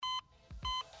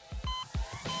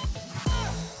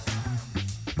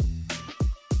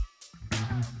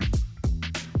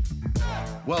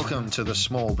Welcome to the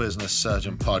Small Business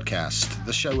Surgeon Podcast,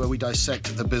 the show where we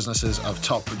dissect the businesses of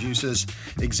top producers,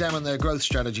 examine their growth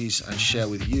strategies, and share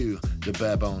with you the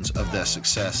bare bones of their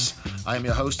success. I am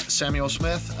your host, Samuel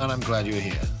Smith, and I'm glad you're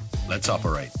here. Let's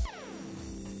operate.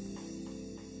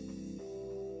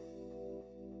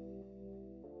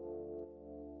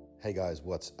 Hey guys,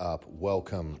 what's up?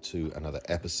 Welcome to another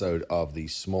episode of the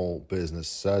Small Business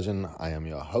Surgeon. I am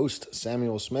your host,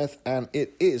 Samuel Smith, and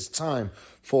it is time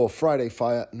for Friday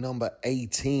Fire number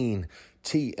 18.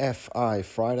 TFI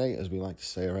Friday, as we like to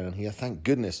say around here. Thank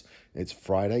goodness it's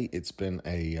Friday. It's been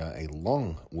a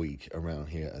long week around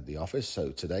here at the office. So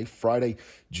today, Friday,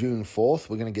 June 4th,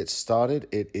 we're going to get started.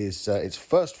 It's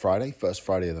first Friday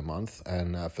of the month.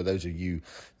 And for those of you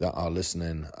that are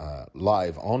listening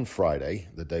live on Friday,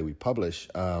 the day we publish,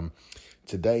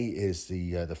 today is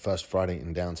the first Friday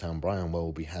in downtown Bryan, where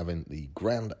we'll be having the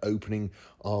grand opening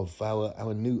of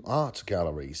our new art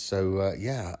gallery. So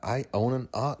I own an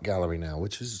art gallery now,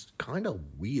 which is kind of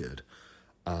weird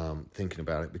thinking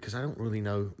about it, because I don't really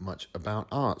know much about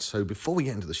art. So before we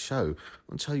get into the show,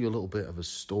 I'll tell you a little bit of a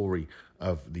story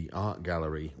of the art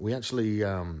gallery. We actually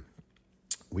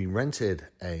we rented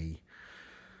a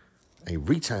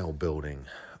retail building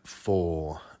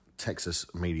for Texas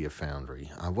Media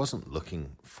Foundry. I wasn't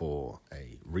looking for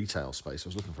a retail space. I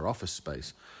was looking for office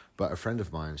space. But a friend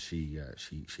of mine, she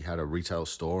had a retail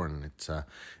store, and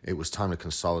it was time to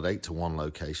consolidate to one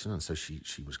location, and so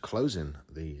she was closing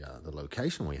the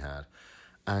location we had,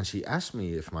 and she asked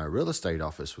me if my real estate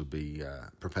office would be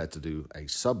prepared to do a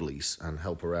sublease and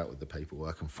help her out with the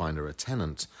paperwork and find her a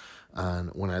tenant.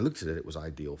 And when I looked at it, it was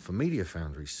ideal for Media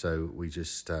Foundry. So we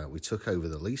took over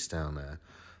the lease down there,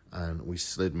 and we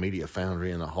slid Media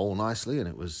Foundry in a hole nicely, and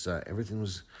it was everything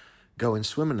was going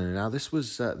swimming in it. Now this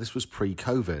was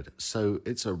pre-COVID, so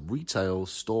it's a retail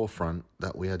storefront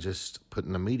that we are just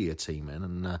putting a media team in,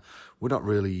 and we're not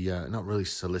really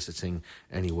soliciting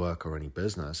any work or any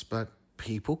business, but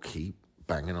people keep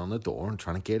banging on the door and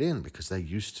trying to get in because they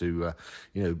used to,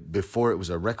 before it was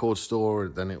a record store,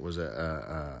 then it was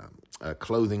a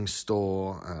clothing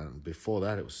store, and before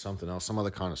that it was something else, some other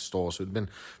kind of store. So it'd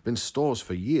been stores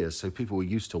for years, so people were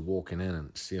used to walking in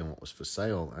and seeing what was for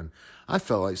sale. And I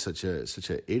felt like such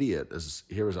an idiot as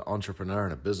an entrepreneur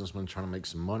and a businessman trying to make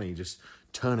some money, just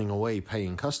turning away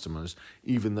paying customers,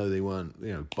 even though they weren't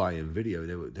buying video.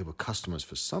 They were customers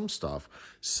for some stuff.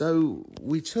 So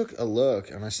we took a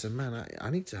look, and I said, man, I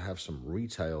need to have some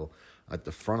retail at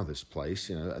the front of this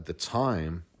place. At the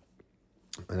time,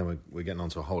 and then we're getting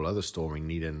onto a whole other story,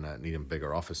 needing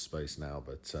bigger office space now.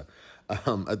 But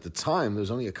at the time, there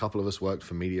was only a couple of us worked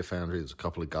for Media Foundry. There was a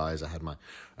couple of guys. I had my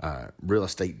real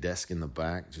estate desk in the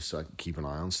back just so I could keep an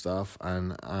eye on stuff.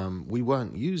 And we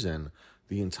weren't using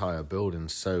the entire building,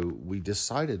 so we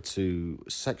decided to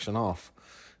section off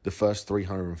the first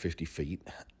 350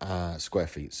 square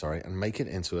feet, and make it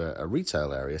into a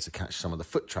retail area to catch some of the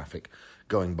foot traffic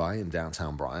going by in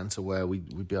downtown Bryan, to where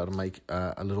we'd be able to make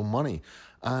a little money.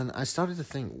 And I started to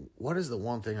think, what is the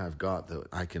one thing I've got that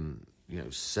I can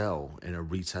sell in a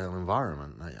retail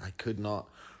environment? I could not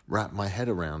wrap my head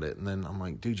around it. And then I'm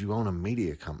like, dude, you own a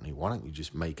media company. Why don't you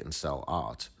just make and sell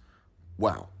art?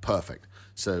 Wow, perfect.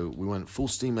 So we went full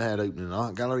steam ahead opening an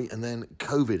art gallery, and then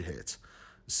COVID hit.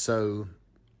 So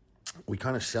we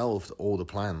kind of shelved all the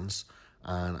plans,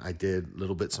 and I did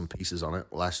little bits and pieces on it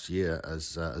last year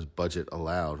as budget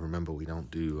allowed. Remember, we don't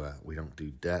do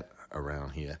debt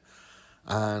around here.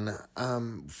 And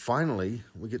finally,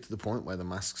 we get to the point where the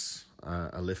masks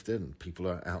are lifted and people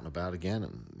are out and about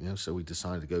again, and so we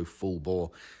decided to go full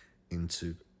bore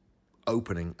into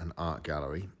opening an art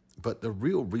gallery. But the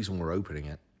real reason we're opening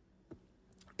it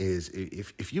is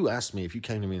if you asked me, if you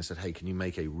came to me and said, hey, can you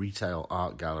make a retail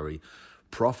art gallery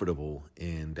profitable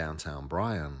in downtown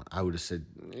Bryan, I would have said,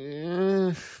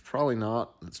 probably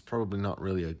not. It's probably not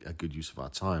really a good use of our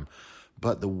time.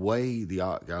 But the way the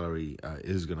art gallery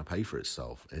is going to pay for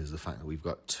itself is the fact that we've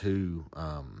got two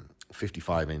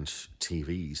 55-inch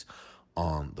TVs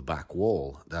on the back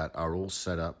wall that are all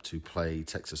set up to play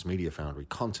Texas Media Foundry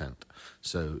content.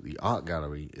 So the art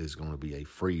gallery is going to be a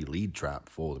free lead trap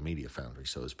for the Media Foundry.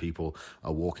 So as people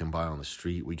are walking by on the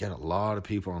street, we get a lot of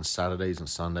people on Saturdays and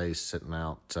Sundays sitting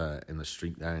out in the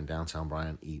street there in downtown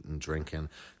Bryan, eating, drinking.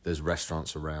 There's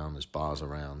restaurants around, there's bars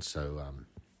around. So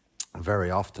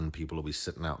very often people will be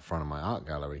sitting out front of my art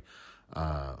gallery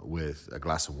with a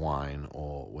glass of wine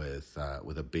or with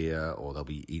a beer, or they'll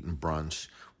be eating brunch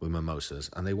with mimosas,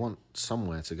 and they want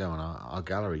somewhere to go, and our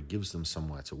gallery gives them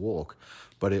somewhere to walk.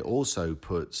 But it also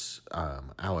puts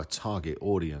our target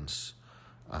audience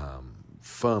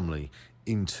firmly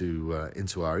into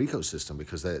our ecosystem,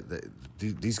 because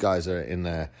these guys are in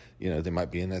their, they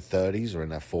might be in their 30s or in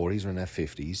their 40s or in their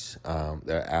 50s.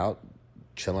 They're out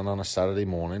chilling on a Saturday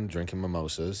morning, drinking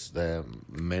mimosas.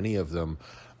 Many of them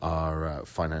are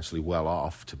financially well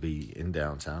off to be in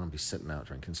downtown and be sitting out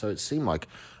drinking. So it seemed like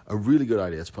a really good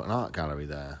idea to put an art gallery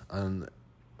there. And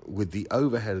with the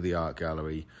overhead of the art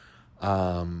gallery,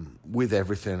 with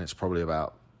everything, it's probably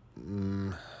about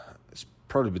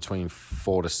probably between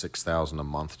 $4,000 to $6,000 a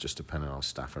month, just depending on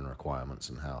staffing requirements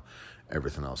and how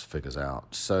everything else figures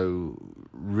out. So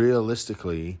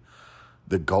realistically,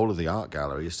 the goal of the art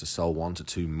gallery is to sell 1 to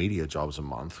 2 media jobs a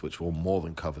month, which will more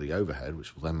than cover the overhead,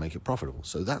 which will then make it profitable.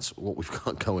 So that's what we've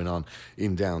got going on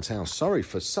in downtown. Sorry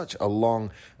for such a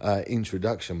long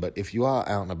introduction, but if you are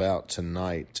out and about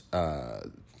tonight,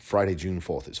 Friday, June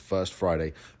 4th, it's First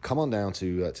Friday, come on down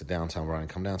to downtown Ryan,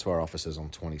 come down to our offices on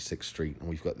 26th Street, and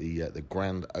we've got the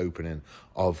grand opening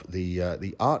of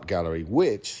the art gallery,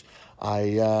 which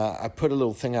I put a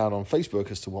little thing out on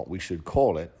Facebook as to what we should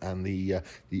call it, and the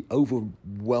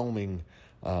overwhelming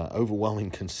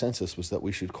consensus was that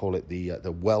we should call it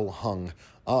the well-hung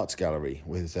arts gallery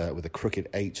with a crooked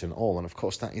H and all. And of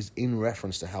course, that is in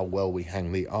reference to how well we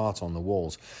hang the art on the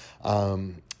walls.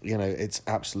 It's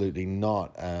absolutely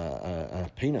not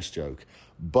a penis joke,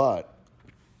 but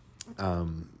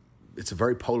it's a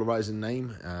very polarizing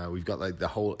name. We've got like the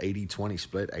whole 80-20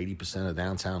 split. 80% of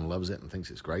downtown loves it and thinks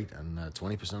it's great, and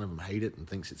 20% of them hate it and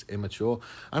thinks it's immature.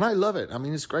 And I love it. I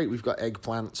mean, it's great. We've got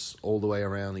eggplants all the way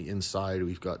around the inside.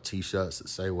 We've got T-shirts that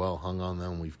say "Well Hung" on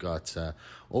them. We've got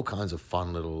all kinds of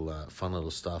fun little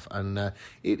stuff. And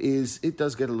it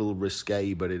does get a little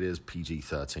risque, but it is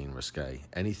PG-13 risque.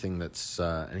 Anything that's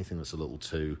a little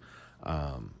too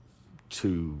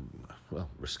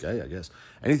risque, I guess.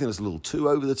 Anything that's a little too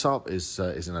over the top is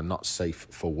in a not safe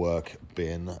for work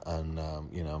bin, and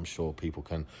I'm sure people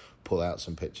can pull out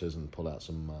some pictures and pull out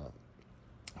some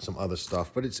other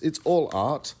stuff. But it's all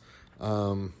art.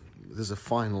 There's a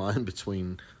fine line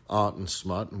between art and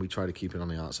smut, and we try to keep it on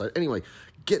the art side. Anyway,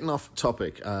 getting off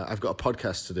topic, I've got a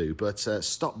podcast to do, but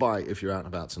stop by if you're out and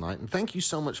about tonight. And thank you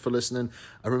so much for listening.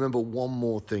 And remember one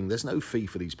more thing, there's no fee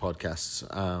for these podcasts.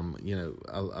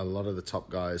 A lot of the top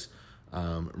guys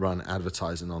run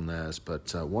advertising on theirs,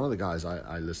 but one of the guys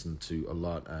I listen to a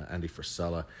lot, Andy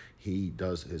Frisella, he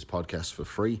does his podcast for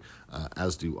free,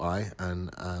 as do I,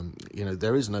 and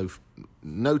there is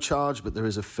no charge, but there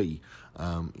is a fee.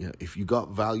 If you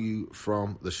got value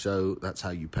from the show, that's how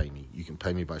you pay me. You can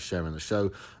pay me by sharing the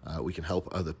show. We can help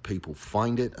other people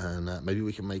find it, and maybe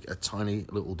we can make a tiny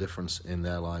little difference in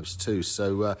their lives too.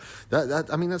 So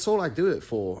that's all I do it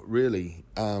for, really.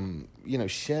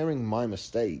 Sharing my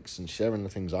mistakes and sharing the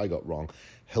things I got wrong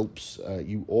helps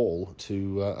you all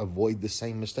to avoid the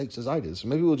same mistakes as I did. So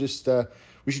maybe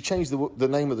we should change the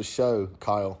name of the show,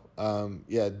 Kyle.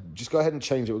 Just go ahead and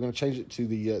change it. We're going to change it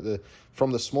to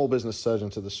from the Small Business Surgeon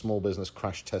to the Small Business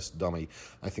Crash Test Dummy.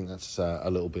 I think that's a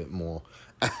little bit more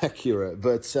accurate.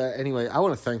 But anyway, I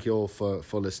want to thank you all for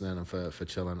listening and for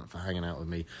chilling and for hanging out with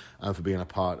me and for being a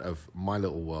part of my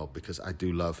little world, because I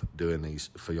do love doing these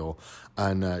for you all.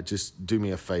 And just do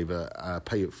me a favor,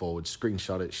 pay it forward,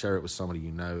 screenshot it, share it with somebody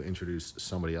you know, introduce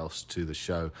somebody else to the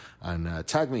show, and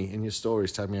tag me in your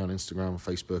stories. Tag me on Instagram,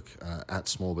 Facebook, at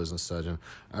Small Business Surgeon.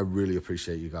 I really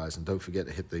appreciate you guys. And don't forget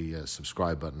to hit the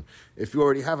subscribe button if you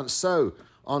already haven't. So,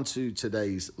 on to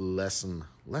today's lesson.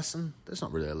 Lesson? There's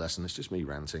not really a lesson. It's just me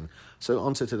ranting. So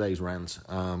on to today's rant.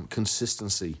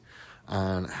 Consistency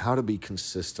and how to be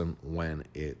consistent when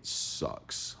it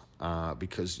sucks.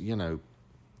 Because, being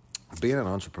an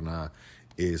entrepreneur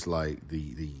is like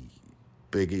the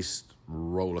biggest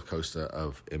roller coaster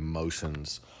of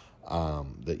emotions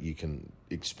that you can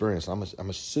experience. I'm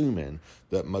assuming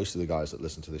that most of the guys that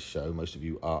listen to this show, most of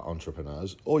you are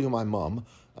entrepreneurs, or you're my mum.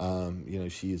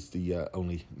 She is the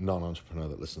only non-entrepreneur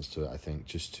that listens to it, I think,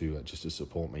 just to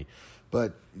support me.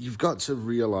 But you've got to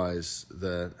realize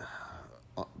that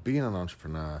being an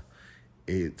entrepreneur,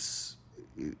 it's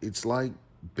like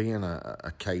being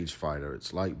a cage fighter.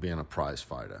 It's like being a prize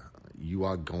fighter. You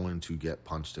are going to get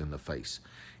punched in the face.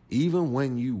 Even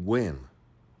when you win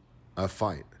a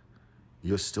fight,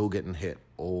 you're still getting hit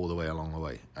all the way along the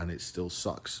way, and it still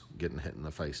sucks getting hit in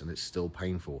the face, and it's still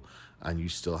painful, and you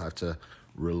still have to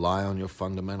rely on your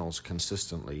fundamentals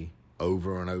consistently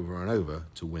over and over and over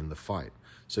to win the fight.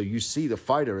 So you see the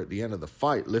fighter at the end of the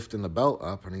fight lifting the belt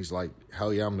up, and he's like,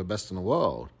 hell yeah, I'm the best in the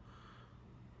world.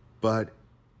 But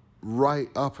right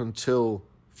up until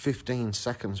 15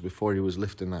 seconds before he was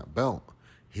lifting that belt,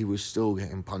 he was still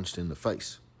getting punched in the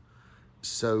face.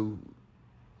 So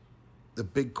the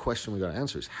big question we got to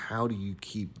answer is, how do you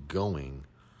keep going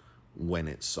when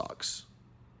it sucks,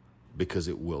 because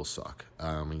it will suck.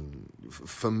 I mean,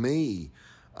 for me,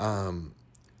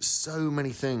 so many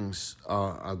things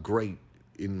are great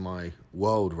in my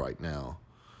world right now,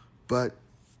 but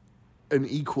an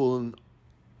equal and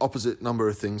opposite number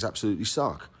of things absolutely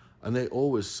suck, and they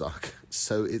always suck.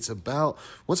 So it's about,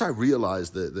 once I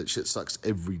realized that shit sucks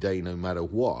every day no matter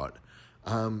what,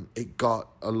 it got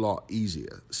a lot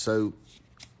easier. So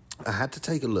I had to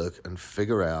take a look and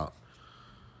figure out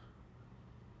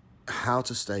how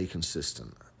to stay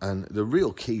consistent. And the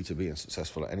real key to being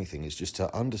successful at anything is just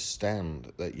to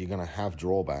understand that you're going to have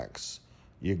drawbacks.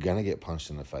 You're going to get punched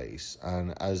in the face.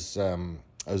 And as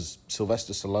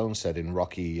Sylvester Stallone said in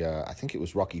Rocky, I think it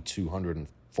was Rocky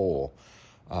 204,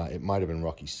 it might have been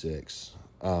Rocky 6,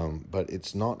 but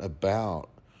it's not about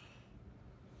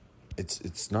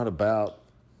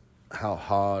how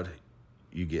hard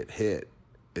you get hit.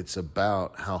 It's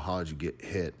about how hard you get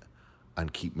hit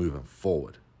and keep moving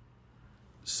forward.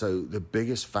 So the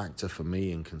biggest factor for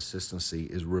me in consistency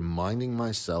is reminding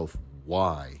myself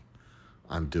why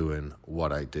I'm doing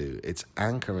what I do. It's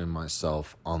anchoring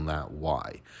myself on that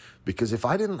why. Because if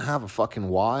I didn't have a fucking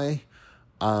why,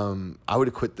 I would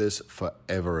have quit this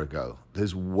forever ago.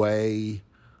 There's way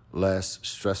less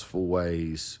stressful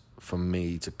ways for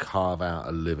me to carve out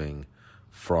a living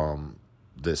from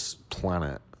this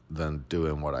planet than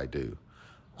doing what I do.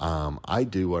 I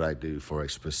do what I do for a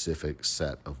specific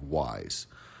set of whys.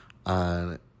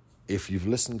 And if you've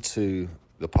listened to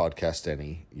the podcast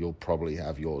any, you'll probably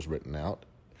have yours written out,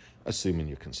 assuming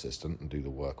you're consistent and do the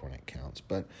work when it counts.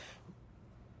 But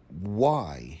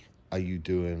why are you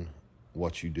doing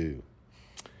what you do?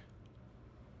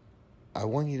 I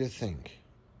want you to think.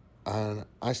 And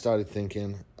I started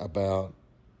thinking about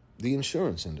the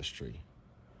insurance industry.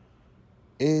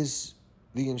 Is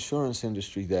the insurance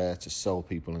industry there to sell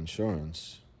people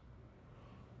insurance?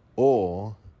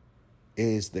 Or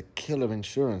is the killer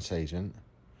insurance agent,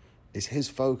 is his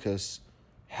focus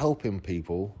helping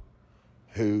people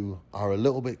who are a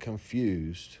little bit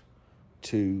confused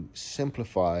to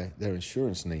simplify their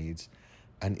insurance needs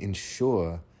and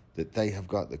ensure that they have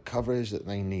got the coverage that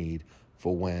they need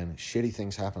for when shitty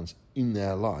things happen in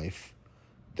their life,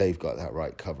 they've got that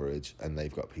right coverage and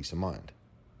they've got peace of mind?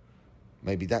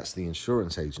 Maybe that's the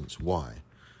insurance agent's why.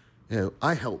 You know,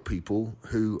 I help people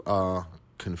who are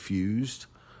confused,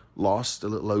 lost, a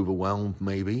little overwhelmed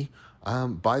maybe,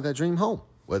 buy their dream home,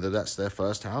 whether that's their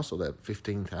first house or their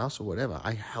 15th house or whatever.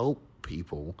 I help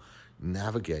people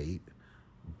navigate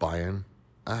buying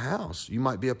a house. You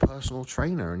might be a personal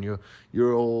trainer and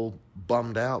you're all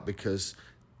bummed out because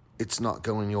it's not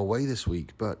going your way this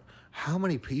week, but how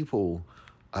many people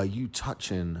are you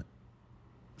touching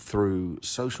through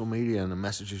social media and the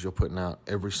messages you're putting out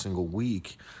every single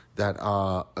week that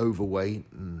are overweight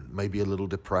and maybe a little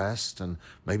depressed and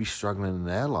maybe struggling in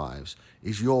their lives?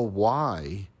 Is your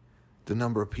why the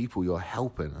number of people you're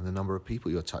helping and the number of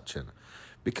people you're touching?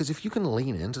 Because if you can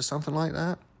lean into something like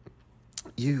that,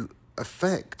 you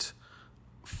affect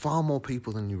far more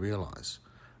people than you realize.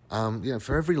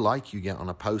 For every like you get on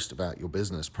a post about your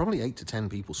business, probably 8 to 10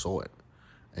 people saw it.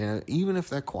 Even if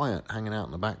they're quiet, hanging out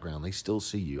in the background, they still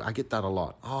see you. I get that a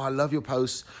lot. Oh, I love your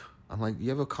posts. I'm like, you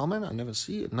have a comment? I never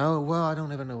see it. No, well, I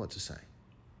don't ever know what to say.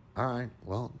 All right,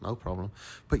 well, no problem.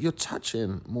 But you're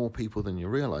touching more people than you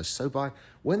realize. So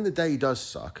when the day does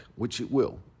suck, which it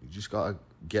will, you just got to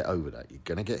get over that. You're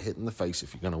going to get hit in the face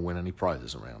if you're going to win any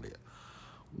prizes around here.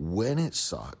 When it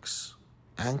sucks,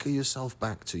 anchor yourself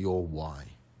back to your why.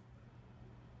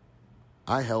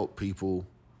 I help people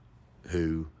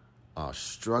who are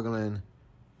struggling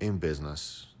in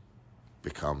business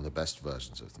become the best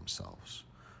versions of themselves.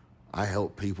 I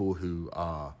help people who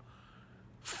are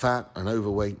fat and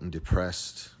overweight and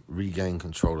depressed regain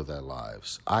control of their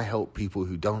lives. I help people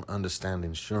who don't understand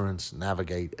insurance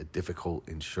navigate a difficult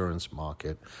insurance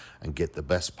market and get the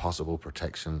best possible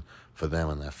protection for them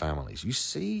and their families. You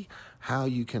see how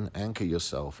you can anchor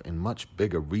yourself in much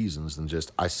bigger reasons than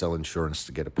just, I sell insurance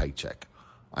to get a paycheck.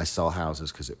 I sell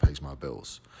houses because it pays my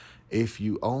bills. If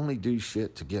you only do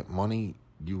shit to get money,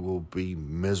 you will be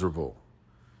miserable.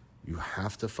 You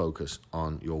have to focus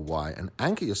on your why and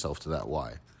anchor yourself to that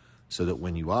why so that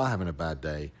when you are having a bad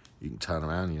day, you can turn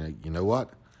around and you know what?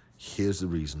 Here's the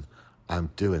reason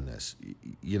I'm doing this.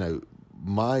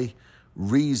 My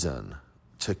reason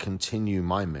to continue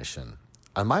my mission,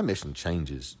 and my mission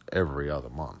changes every other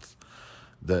month,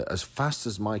 that as fast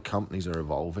as my companies are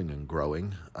evolving and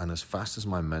growing, and as fast as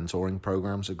my mentoring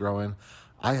programs are growing,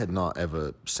 I had not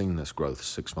ever seen this growth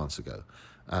 6 months ago.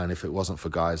 And if it wasn't for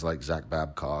guys like Zach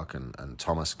Babcock and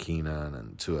Thomas Keenan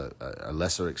and to a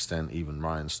lesser extent even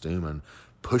Ryan Stewman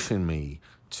pushing me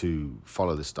to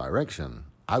follow this direction,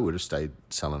 I would have stayed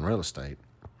selling real estate.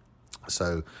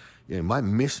 So, my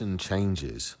mission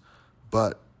changes,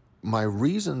 but my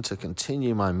reason to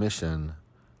continue my mission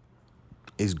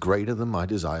is greater than my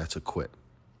desire to quit.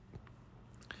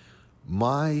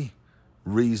 My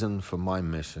reason for my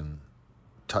mission,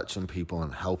 touching people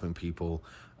and helping people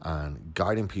and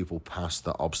guiding people past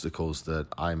the obstacles that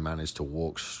I managed to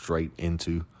walk straight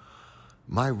into,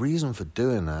 my reason for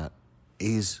doing that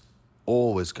is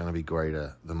always going to be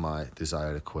greater than my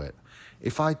desire to quit.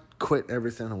 If I quit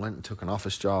everything and went and took an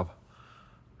office job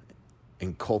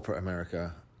in corporate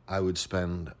America, I would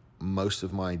spend most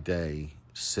of my day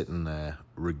sitting there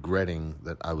regretting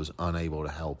that I was unable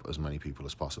to help as many people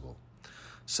as possible.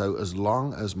 So as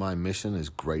long as my mission is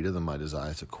greater than my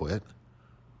desire to quit,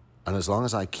 and as long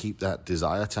as I keep that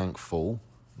desire tank full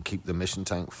and keep the mission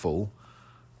tank full,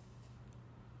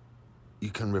 you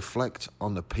can reflect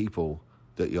on the people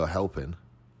that you're helping.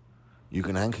 You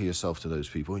can anchor yourself to those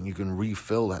people, and you can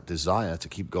refill that desire to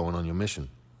keep going on your mission.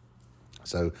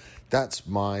 So that's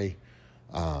my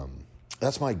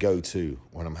go-to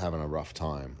when I'm having a rough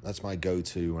time. That's my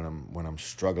go-to when I'm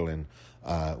struggling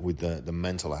with the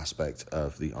mental aspect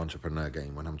of the entrepreneur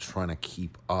game, when I'm trying to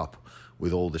keep up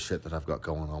with all the shit that I've got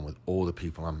going on, with all the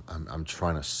people I'm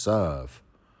trying to serve.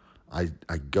 I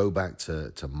go back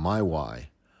to my why,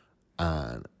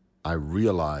 and I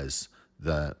realize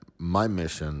that my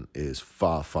mission is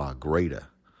far, far greater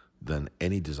than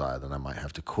any desire that I might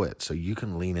have to quit. So you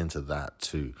can lean into that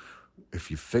too. If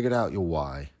you figured out your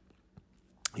why,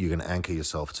 you can anchor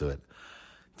yourself to it.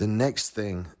 The next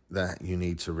thing that you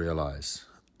need to realize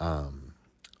on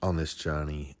this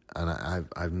journey, and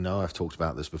I know I've talked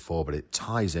about this before, but it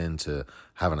ties into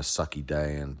having a sucky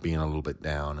day and being a little bit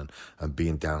down and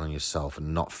being down on yourself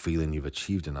and not feeling you've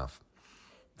achieved enough.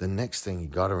 The next thing you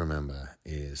got to remember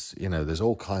is, there's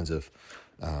all kinds of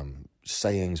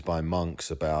sayings by monks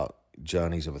about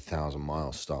journeys of 1,000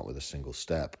 miles start with a single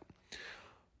step.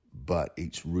 But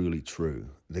it's really true.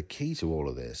 The key to all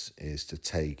of this is to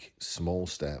take small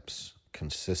steps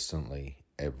consistently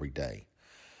every day.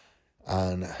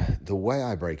 And the way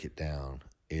I break it down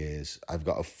is I've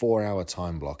got a 4-hour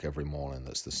time block every morning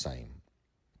that's the same.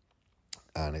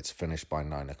 And it's finished by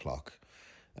 9 o'clock.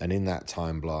 And in that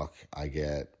time block, I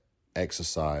get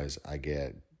exercise, I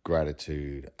get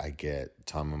gratitude, I get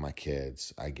time with my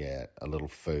kids, I get a little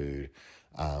food,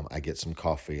 I get some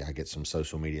coffee, I get some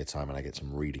social media time, and I get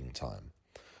some reading time.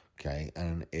 Okay,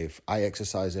 and if I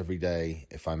exercise every day,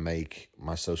 if I make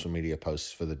my social media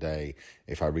posts for the day,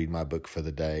 if I read my book for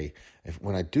the day,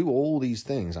 when I do all these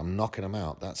things, I'm knocking them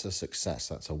out. That's a success.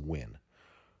 That's a win,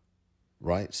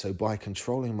 right? So by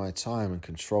controlling my time and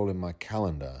controlling my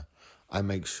calendar, I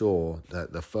make sure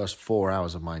that the first 4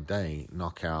 hours of my day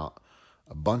knock out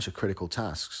a bunch of critical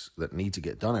tasks that need to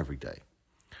get done every day.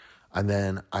 And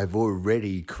then I've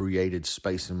already created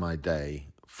space in my day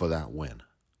for that win.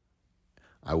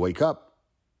 I wake up,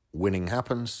 winning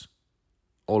happens.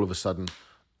 All of a sudden,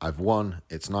 I've won.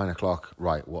 It's 9 o'clock.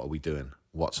 Right, what are we doing?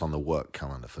 What's on the work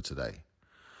calendar for today?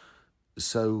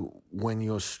 So when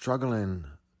you're struggling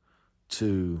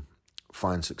to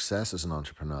find success as an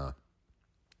entrepreneur,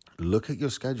 look at your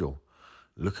schedule.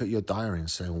 Look at your diary and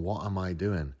say, what am I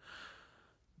doing?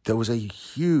 There was a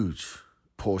huge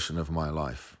portion of my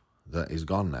life that is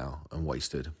gone now and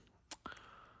wasted,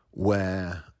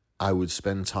 where I would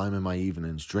spend time in my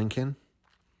evenings drinking,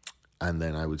 and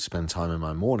then I would spend time in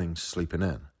my mornings sleeping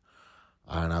in.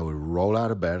 And I would roll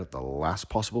out of bed at the last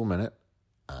possible minute,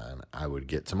 and I would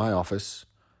get to my office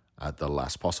at the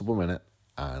last possible minute,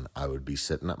 and I would be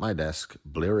sitting at my desk,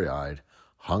 bleary-eyed,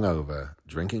 hungover,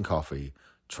 drinking coffee,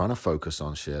 trying to focus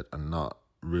on shit and not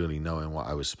really knowing what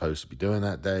I was supposed to be doing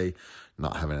that day,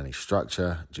 not having any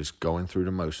structure, just going through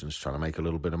the motions, trying to make a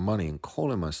little bit of money and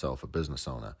calling myself a business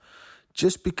owner.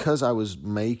 Just because I was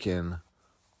making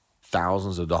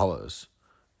thousands of dollars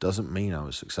doesn't mean I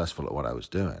was successful at what I was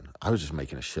doing. I was just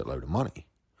making a shitload of money.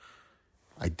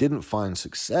 I didn't find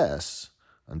success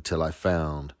until I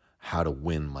found how to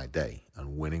win my day.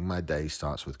 And winning my day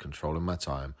starts with controlling my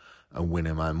time and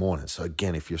winning my morning. So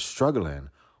again, if you're struggling,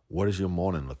 what does your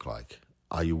morning look like?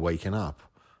 Are you waking up?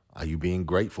 Are you being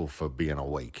grateful for being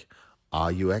awake?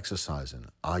 Are you exercising?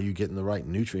 Are you getting the right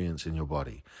nutrients in your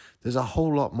body? There's a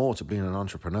whole lot more to being an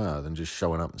entrepreneur than just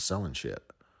showing up and selling shit.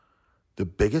 The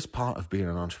biggest part of being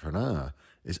an entrepreneur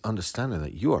is understanding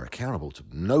that you are accountable to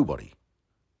nobody,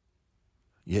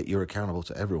 yet you're accountable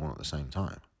to everyone at the same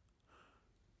time.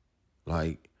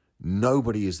 Like,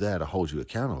 nobody is there to hold you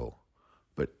accountable,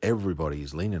 but everybody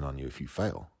is leaning on you if you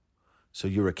fail. So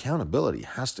your accountability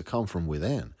has to come from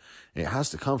within. It has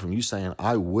to come from you saying,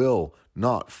 I will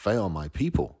not fail my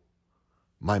people.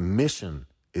 My mission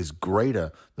is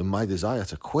greater than my desire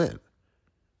to quit.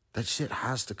 That shit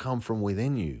has to come from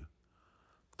within you.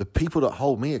 The people that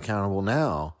hold me accountable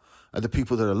now are the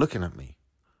people that are looking at me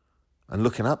and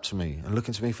looking up to me and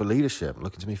looking to me for leadership,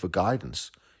 looking to me for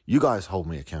guidance. You guys hold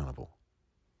me accountable.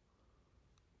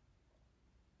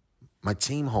 My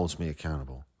team holds me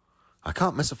accountable. I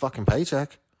can't miss a fucking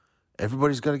paycheck.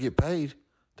 Everybody's got to get paid.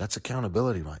 That's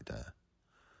accountability right there.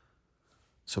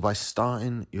 So by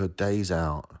starting your days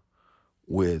out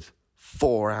with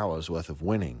 4 hours worth of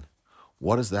winning,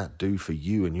 what does that do for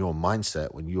you and your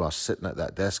mindset when you are sitting at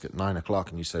that desk at 9 o'clock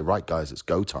and you say, right, guys, it's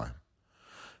go time?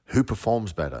 Who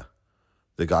performs better?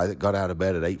 The guy that got out of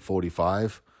bed at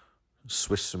 8:45,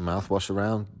 swished some mouthwash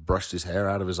around, brushed his hair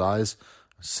out of his eyes,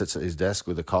 sits at his desk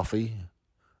with a coffee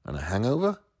and a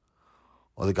hangover?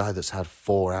 Or the guy that's had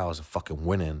 4 hours of fucking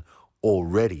winning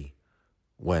already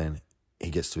when he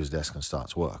gets to his desk and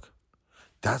starts work?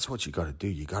 That's what you got to do.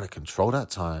 You got to control that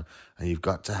time, and you've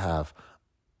got to have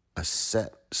a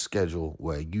set schedule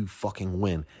where you fucking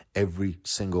win every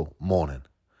single morning.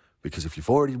 Because if you've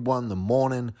already won the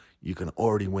morning, you can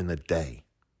already win the day.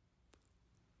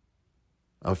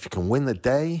 Now, if you can win the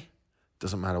day,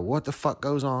 doesn't matter what the fuck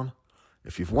goes on.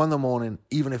 If you've won the morning,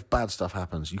 even if bad stuff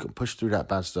happens, you can push through that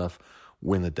bad stuff,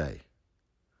 win the day.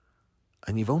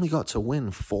 And you've only got to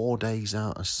win 4 days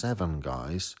out of 7,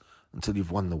 guys, until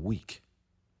you've won the week.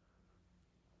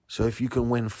 So if you can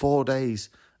win 4 days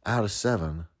out of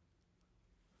 7,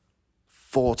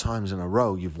 4 times in a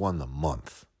row, you've won the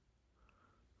month.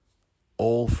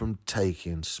 All from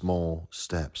taking small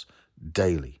steps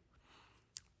daily.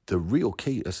 The real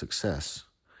key to success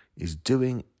is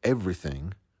doing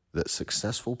everything that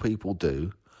successful people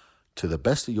do to the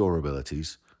best of your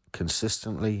abilities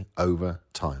consistently over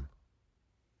time.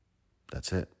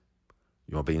 That's it.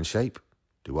 You want to be in shape?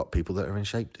 Do what people that are in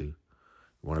shape do. You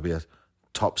want to be a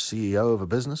top CEO of a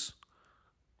business?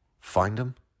 Find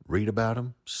them, read about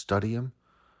them, study them,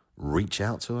 reach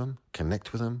out to them,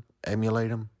 connect with them, emulate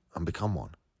them, and become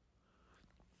one.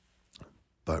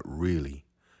 But really,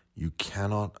 you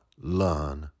cannot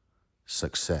learn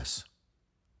success.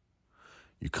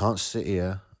 You can't sit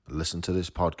here, listen to this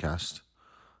podcast,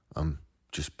 and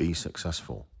just be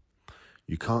successful.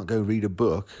 You can't go read a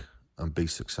book and be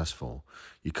successful.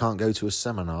 You can't go to a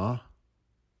seminar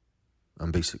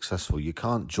and be successful. You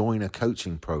can't join a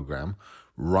coaching program,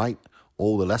 write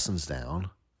all the lessons down,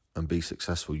 and be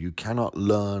successful. You cannot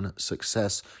learn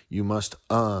success. You must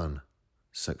earn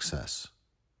success.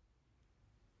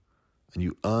 And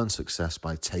you earn success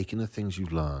by taking the things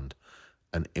you've learned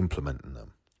and implementing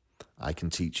them. I can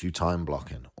teach you time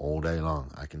blocking all day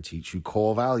long. I can teach you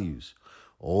core values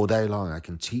all day long. I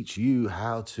can teach you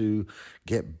how to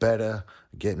get better,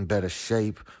 get in better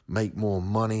shape, make more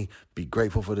money, be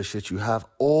grateful for the shit you have.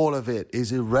 All of it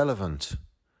is irrelevant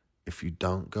if you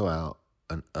don't go out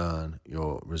and earn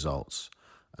your results.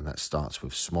 And that starts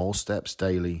with small steps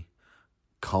daily,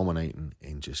 culminating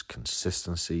in just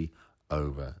consistency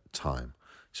over time.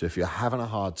 So if you're having a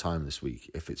hard time this week,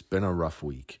 if it's been a rough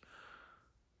week,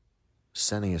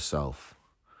 center yourself,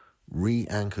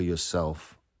 re-anchor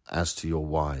yourself as to your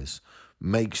whys.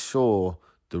 Make sure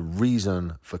the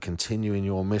reason for continuing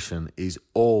your mission is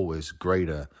always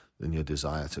greater than your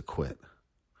desire to quit.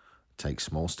 Take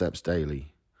small steps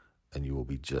daily and you will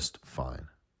be just fine.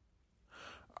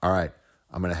 All right,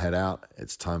 I'm going to head out.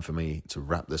 It's time for me to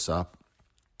wrap this up.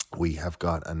 We have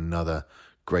got another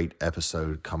great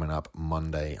episode coming up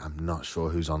Monday. I'm not sure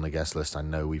who's on the guest list. I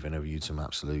know we've interviewed some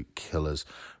absolute killers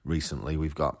recently.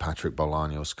 We've got Patrick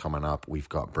Bolaños coming up. We've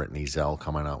got Brittany Zell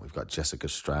coming up. We've got Jessica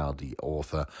Stroud, the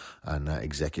author and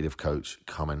executive coach,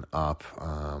 coming up.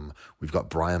 We've got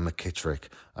Brian McKittrick,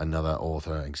 another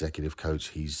author, executive coach.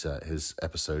 His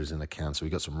episode is in the can. So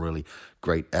we've got some really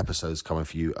great episodes coming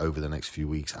for you over the next few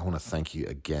weeks. I want to thank you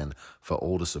again for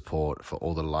all the support, for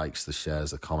all the likes, the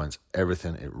shares, the comments,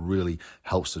 everything. It really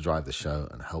helps to drive the show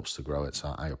and helps to grow it.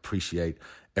 So I appreciate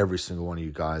every single one of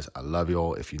you guys. I love you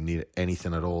all. If you need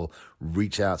anything at all,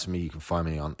 reach out to me. You can find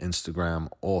me on Instagram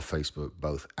or Facebook,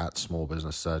 both at Small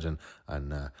Business Surgeon.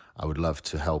 And I would love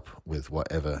to help with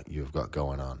whatever you've got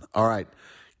going on. All right,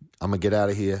 I'm going to get out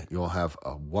of here. You all have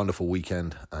a wonderful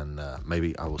weekend. And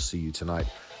maybe I will see you tonight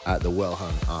at the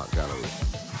Wellhung Art Gallery.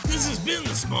 This has been the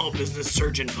Small Business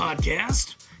Surgeon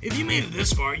Podcast. If you made it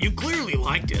this far, you clearly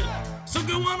liked it. So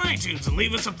go on iTunes and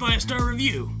leave us a 5-star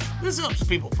review. This helps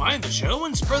people find the show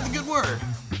and spread the good word.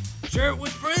 Share it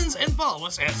with friends and follow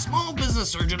us at Small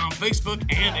Business Surgeon on Facebook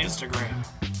and Instagram.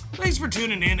 Thanks for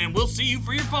tuning in, and we'll see you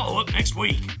for your follow-up next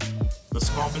week. The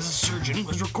Small Business Surgeon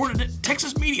was recorded at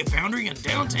Texas Media Foundry in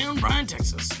downtown Bryan,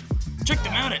 Texas. Check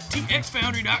them out at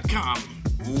txfoundry.com.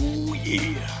 Ooh,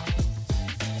 yeah.